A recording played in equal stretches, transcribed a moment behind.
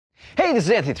Hey, this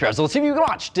is Anthony with RevZilla. Let's see if you can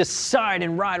watch, decide,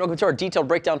 and ride. Welcome to our detailed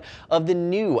breakdown of the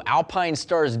new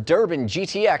Alpinestars Durban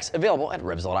GTX, available at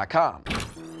RevZilla.com.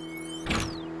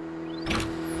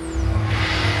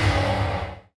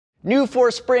 New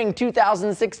for spring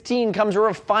 2016 comes a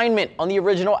refinement on the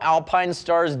original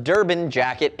Alpinestars Durban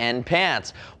jacket and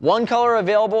pants. One color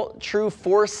available, true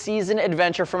four-season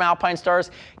adventure from Alpinestars,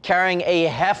 carrying a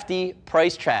hefty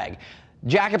price tag.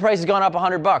 Jacket price has gone up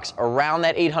 $100, around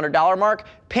that $800 mark.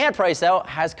 Pant price, though,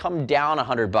 has come down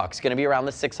 $100, going to be around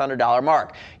the $600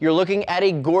 mark. You're looking at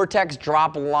a Gore-Tex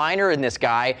drop liner in this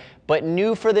guy, but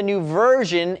new for the new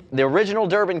version. The original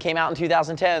Durban came out in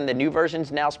 2010. The new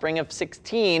version's now spring of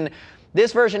 16.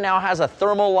 This version now has a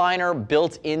thermal liner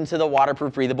built into the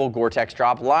waterproof breathable Gore-Tex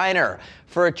drop liner.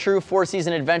 For a true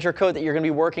four-season adventure coat that you're going to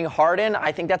be working hard in, I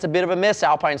think that's a bit of a miss,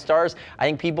 Alpinestars. I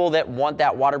think people that want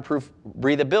that waterproof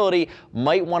breathability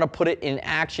might want to put it in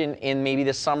action in maybe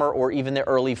the summer or even the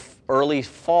early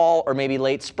fall or maybe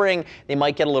late spring. They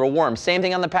might get a little warm. Same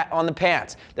thing on the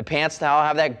pants. The pants now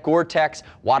have that Gore-Tex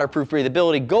waterproof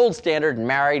breathability gold standard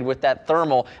married with that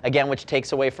thermal, again, which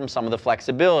takes away from some of the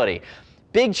flexibility.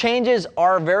 Big changes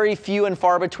are very few and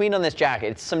far between on this jacket.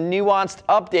 It's some nuanced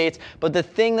updates, but the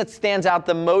thing that stands out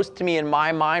the most to me in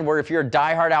my mind, where if you're a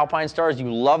diehard Alpinestars, you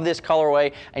love this colorway,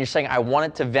 and you're saying, I want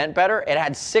it to vent better, it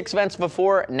had 6 vents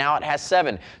before, now it has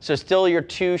 7. So still your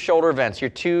 2 shoulder vents, your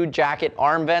 2 jacket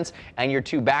arm vents, and your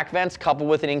 2 back vents, coupled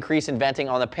with an increase in venting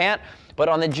on the pant. But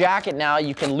on the jacket now,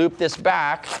 you can loop this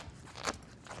back.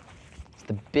 It's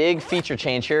the big feature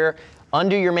change here.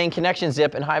 Undo your main connection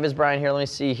zip, and hi, Ms. Brian here, let me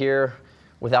see here.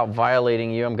 Without violating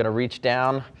you, I'm going to reach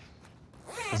down,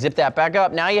 zip that back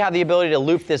up. Now you have the ability to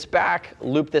loop this back,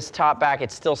 loop this top back.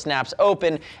 It still snaps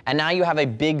open, and now you have a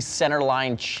big center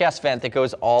line chest vent that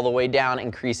goes all the way down,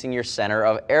 increasing your center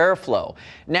of airflow.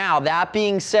 Now, that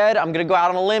being said, I'm going to go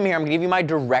out on a limb here. I'm going to give you my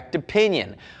direct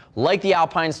opinion. Like the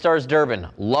Alpinestars Durban,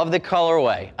 love the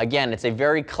colorway. Again, it's a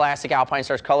very classic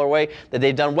Alpinestars colorway that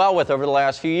they've done well with over the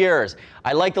last few years.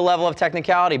 I like the level of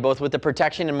technicality, both with the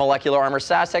protection and molecular armor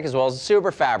SASTEC as well as the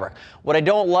super fabric. What I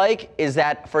don't like is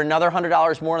that for another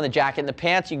 $100 more on the jacket and the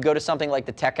pants, you can go to something like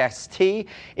the Tech ST.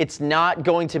 It's not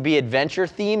going to be adventure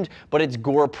themed, but it's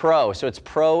Gore Pro. So it's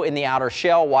pro in the outer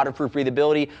shell, waterproof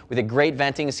breathability with a great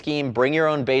venting scheme, bring your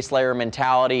own base layer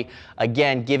mentality.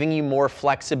 Again, giving you more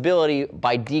flexibility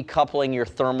by decoupling your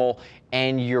thermal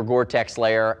and your Gore-Tex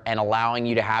layer and allowing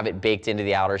you to have it baked into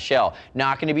the outer shell.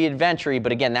 Not going to be adventure-y,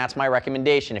 but again, that's my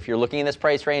recommendation. If you're looking in this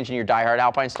price range and you're diehard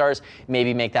Alpinestars,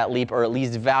 maybe make that leap or at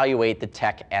least evaluate the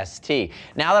Tech ST.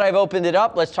 Now that I've opened it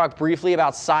up, let's talk briefly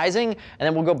about sizing, and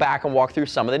then we'll go back and walk through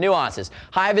some of the nuances.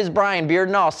 Hi, Ms. Brian, beard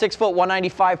and all, 6 foot,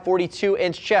 195,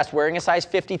 42-inch chest, wearing a size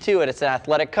 52, and it's an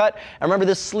athletic cut. And remember,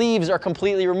 the sleeves are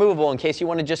completely removable in case you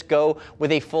want to just go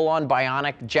with a full-on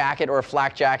bionic jacket or a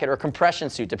flak jacket or compression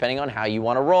suit, depending on how you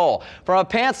want to roll. From a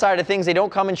pants side of things, they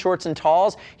don't come in shorts and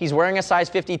talls. He's wearing a size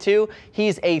 52.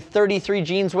 He's a 33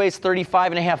 jeans waist,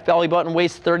 35.5 belly button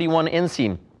waist, 31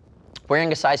 inseam.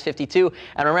 Wearing a size 52,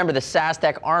 and remember the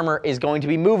SASTEC armor is going to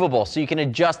be movable, so you can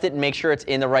adjust it and make sure it's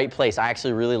in the right place. I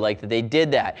actually really like that they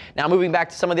did that. Now moving back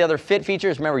to some of the other fit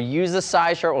features, remember use the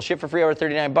size chart, will ship for free over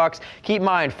 $39. Keep in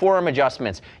mind, forearm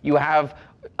adjustments. You have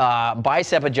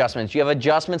bicep adjustments. You have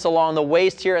adjustments along the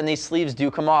waist here, and these sleeves do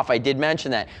come off. I did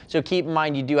mention that. So keep in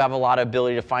mind you do have a lot of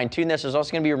ability to fine tune this. There's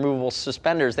also going to be removable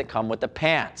suspenders that come with the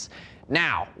pants.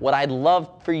 Now, what I'd love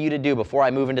for you to do before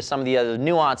I move into some of the other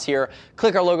nuance here,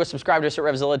 click our logo, subscribe to us at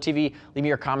RevZilla TV, leave me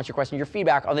your comments, your questions, your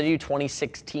feedback on the new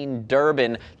 2016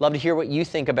 Durban. Love to hear what you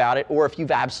think about it, or if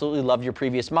you've absolutely loved your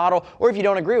previous model, or if you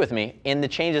don't agree with me in the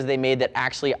changes they made that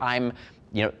actually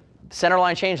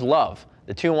centerline change, love.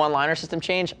 The 2-in-1 liner system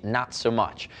change, not so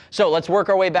much. So let's work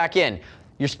our way back in.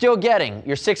 You're still getting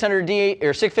your 600D,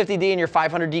 your 650D, and your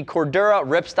 500D Cordura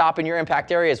ripstop in your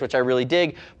impact areas, which I really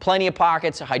dig. Plenty of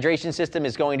pockets. Hydration system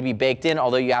is going to be baked in,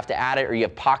 although you have to add it or you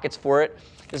have pockets for it.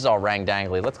 This is all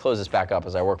rang-dangly. Let's close this back up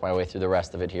as I work my way through the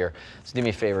rest of it here. So do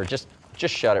me a favor, just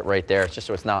shut it right there, just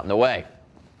so it's not in the way.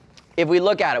 If we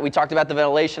look at it, we talked about the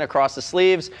ventilation across the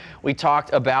sleeves. We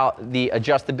talked about the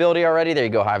adjustability already. There you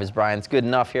go, Ms. Brian. It's good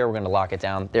enough here. We're going to lock it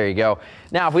down. There you go.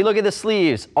 Now, if we look at the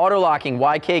sleeves, auto-locking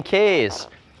YKKs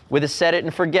with a set it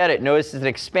and forget it. Notice there's an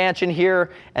expansion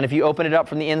here, and if you open it up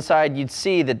from the inside, you'd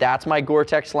see that that's my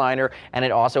Gore-Tex liner, and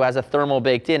it also has a thermal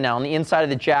baked in. Now, on the inside of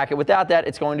the jacket, without that,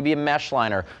 it's going to be a mesh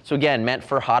liner. So again, meant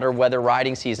for hotter weather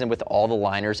riding season with all the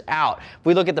liners out. If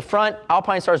we look at the front,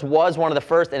 Alpinestars was one of the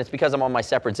first, and it's because I'm on my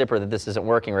separate zipper that this isn't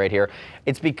working right here.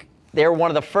 They're one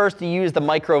of the first to use the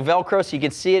micro Velcro, so you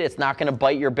can see it. It's not going to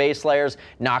bite your base layers,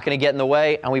 not going to get in the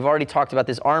way. And we've already talked about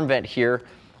this arm vent here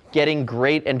getting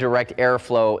great and direct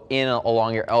airflow in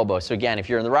along your elbow. So again, if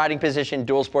you're in the riding position,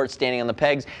 dual sport, standing on the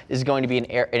pegs, this is going to be an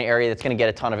area that's going to get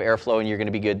a ton of airflow, and you're going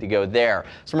to be good to go there.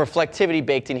 Some reflectivity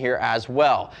baked in here as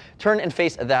well. Turn and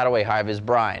face that away, high vis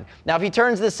Brian. Now, if he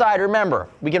turns this side, remember,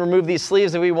 we can remove these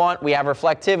sleeves if we want. We have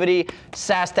reflectivity,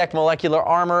 SASTEC molecular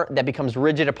armor that becomes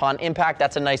rigid upon impact.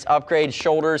 That's a nice upgrade.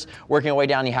 Shoulders, working your way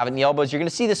down, you have it in the elbows. You're going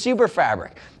to see the super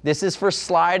fabric. This is for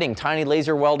sliding, tiny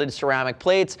laser welded ceramic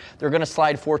plates. They're going to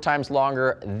slide 4 times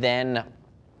longer than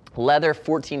leather,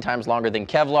 14 times longer than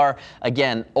Kevlar.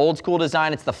 Again, old school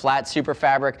design. It's the flat super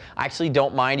fabric. I actually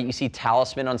don't mind it. You see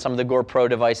Talisman on some of the Gore Pro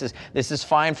devices. This is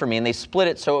fine for me, and they split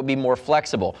it so it would be more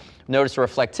flexible. Notice the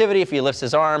reflectivity. If he lifts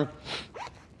his arm,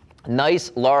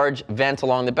 nice large vent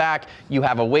along the back. You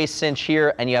have a waist cinch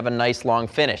here, and you have a nice long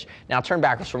finish. Now turn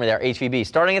backwards for me there, HVB.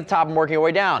 Starting at the top and working your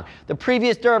way down. The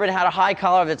previous Durban had a high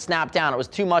collar that snapped down. It was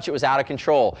too much, it was out of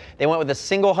control. They went with a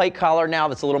single height collar now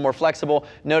that's a little more flexible.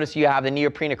 Notice you have the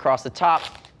neoprene across the top.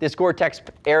 This Gore-Tex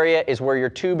area is where your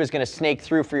tube is going to snake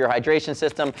through for your hydration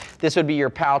system. This would be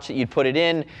your pouch that you'd put it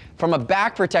in. From a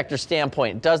back protector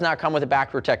standpoint, it does not come with a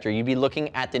back protector. You'd be looking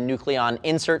at the Nucleon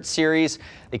Insert series.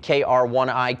 The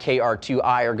KR1i,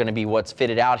 KR2i are going to be what's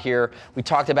fitted out here. We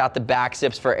talked about the back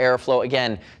zips for airflow.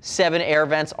 Again, 7 air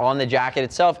vents on the jacket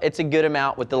itself. It's a good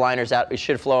amount with the liners out. It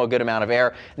should flow a good amount of air.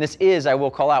 And this is, I will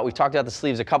call out, we've talked about the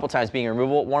sleeves a couple times being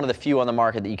removable. One of the few on the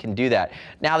market that you can do that.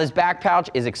 Now this back pouch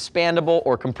is expandable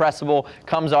or compressible,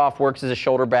 comes off, works as a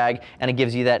shoulder bag, and it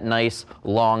gives you that nice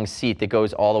long seat that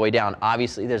goes all the way down.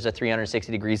 Obviously, there's a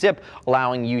 360-degree zip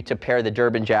allowing you to pair the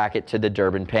Durban jacket to the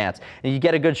Durban pants. And you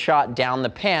get a good shot down the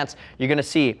pants. You're going to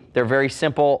see they're very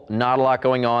simple, not a lot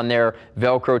going on there,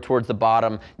 Velcro towards the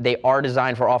bottom. They are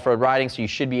designed for off-road riding, so you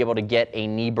should be able to get a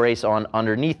knee brace on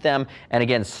underneath them. And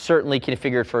again, certainly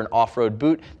configured for an off-road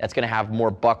boot that's going to have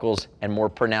more buckles and more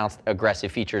pronounced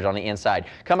aggressive features on the inside.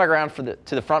 Come back around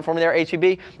to the front for me there,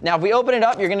 HVB. Now, if we open it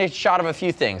up, you're going to get a shot of a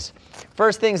few things.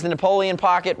 First thing is the Napoleon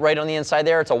pocket right on the inside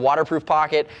there. It's a waterproof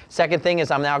pocket. Second thing is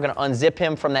I'm now going to unzip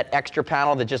him from that extra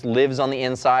panel that just lives on the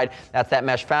inside. That's that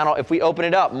mesh panel. If we open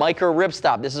it up, micro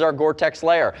ripstop. This is our Gore-Tex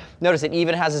layer. Notice it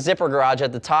even has a zipper garage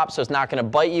at the top, so it's not going to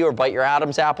bite you or bite your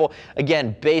Adam's apple.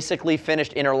 Again, basically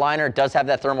finished inner liner. It does have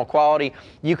that thermal quality.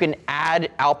 You can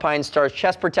add Alpinestars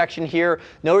chest protection here.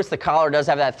 Notice the collar does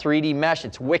have that 3D mesh.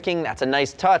 It's wicking. That's a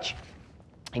nice touch.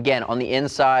 Again, on the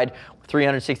inside,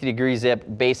 360-degree zip,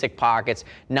 basic pockets,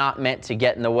 not meant to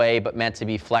get in the way, but meant to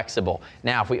be flexible.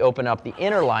 Now, if we open up the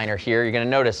inner liner here, you're going to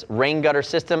notice rain gutter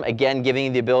system, again, giving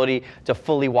you the ability to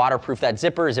fully waterproof that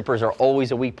zipper. Zippers are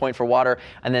always a weak point for water.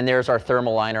 And then there's our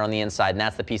thermal liner on the inside, and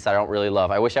that's the piece that I don't really love.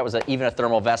 I wish that was even a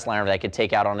thermal vest liner that I could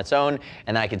take out on its own,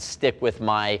 and I could stick with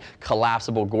my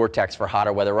collapsible Gore-Tex for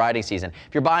hotter weather riding season.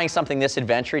 If you're buying something this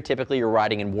adventure, typically you're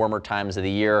riding in warmer times of the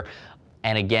year.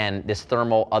 And again, this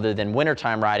thermal, other than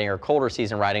wintertime riding or colder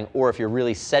season riding, or if you're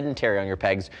really sedentary on your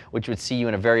pegs, which would see you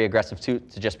in a very aggressive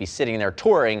suit to just be sitting there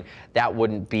touring, that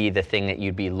wouldn't be the thing that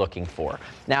you'd be looking for.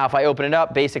 Now, if I open it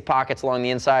up, basic pockets along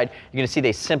the inside, you're going to see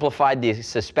they simplified the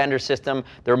suspender system.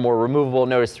 They're more removable.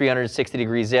 Notice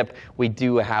 360-degree zip. We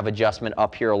do have adjustment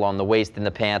up here along the waist in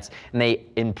the pants, and they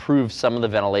improve some of the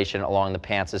ventilation along the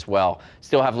pants as well.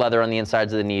 Still have leather on the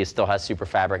insides of the knees, still has super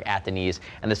fabric at the knees,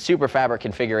 and the super fabric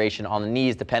configuration on the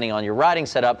knees, depending on your riding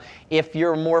setup. If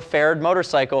you're a more fared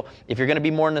motorcycle, if you're going to be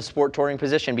more in the sport touring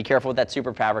position, be careful with that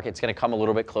super fabric. It's going to come a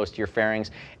little bit close to your fairings,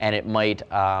 and it might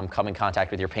come in contact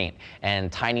with your paint.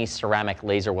 And tiny ceramic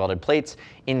laser welded plates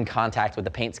in contact with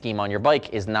the paint scheme on your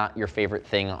bike is not your favorite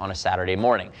thing on a Saturday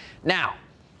morning. Now,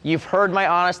 you've heard my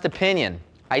honest opinion.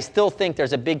 I still think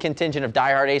there's a big contingent of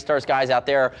diehard A-Stars guys out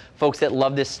there, folks that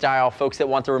love this style, folks that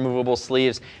want the removable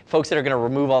sleeves, folks that are going to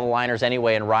remove all the liners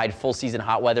anyway and ride full season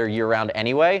hot weather year-round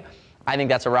anyway. I think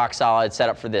that's a rock solid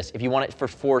setup for this. If you want it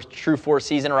for true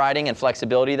four-season riding and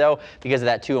flexibility though, because of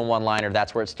that 2-in-1 liner,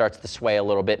 that's where it starts to sway a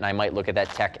little bit, and I might look at that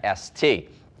Tech ST.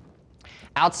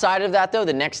 Outside of that though,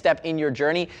 the next step in your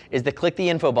journey is to click the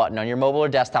info button on your mobile or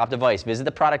desktop device. Visit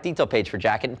the product detail page for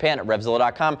jacket and pant at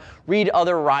RevZilla.com. Read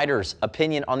other riders'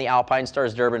 opinion on the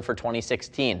Alpinestars Durban for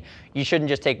 2016. You shouldn't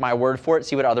just take my word for it,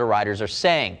 see what other riders are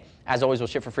saying. As always, we'll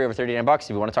ship for free over $39. If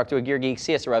you want to talk to a gear geek,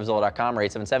 see us at RevZilla.com or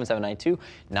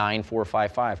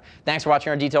 877-792-9455. Thanks for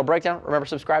watching our detailed breakdown. Remember,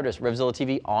 subscribe to us, RevZilla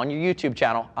TV, on your YouTube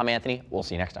channel. I'm Anthony. We'll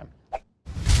see you next time.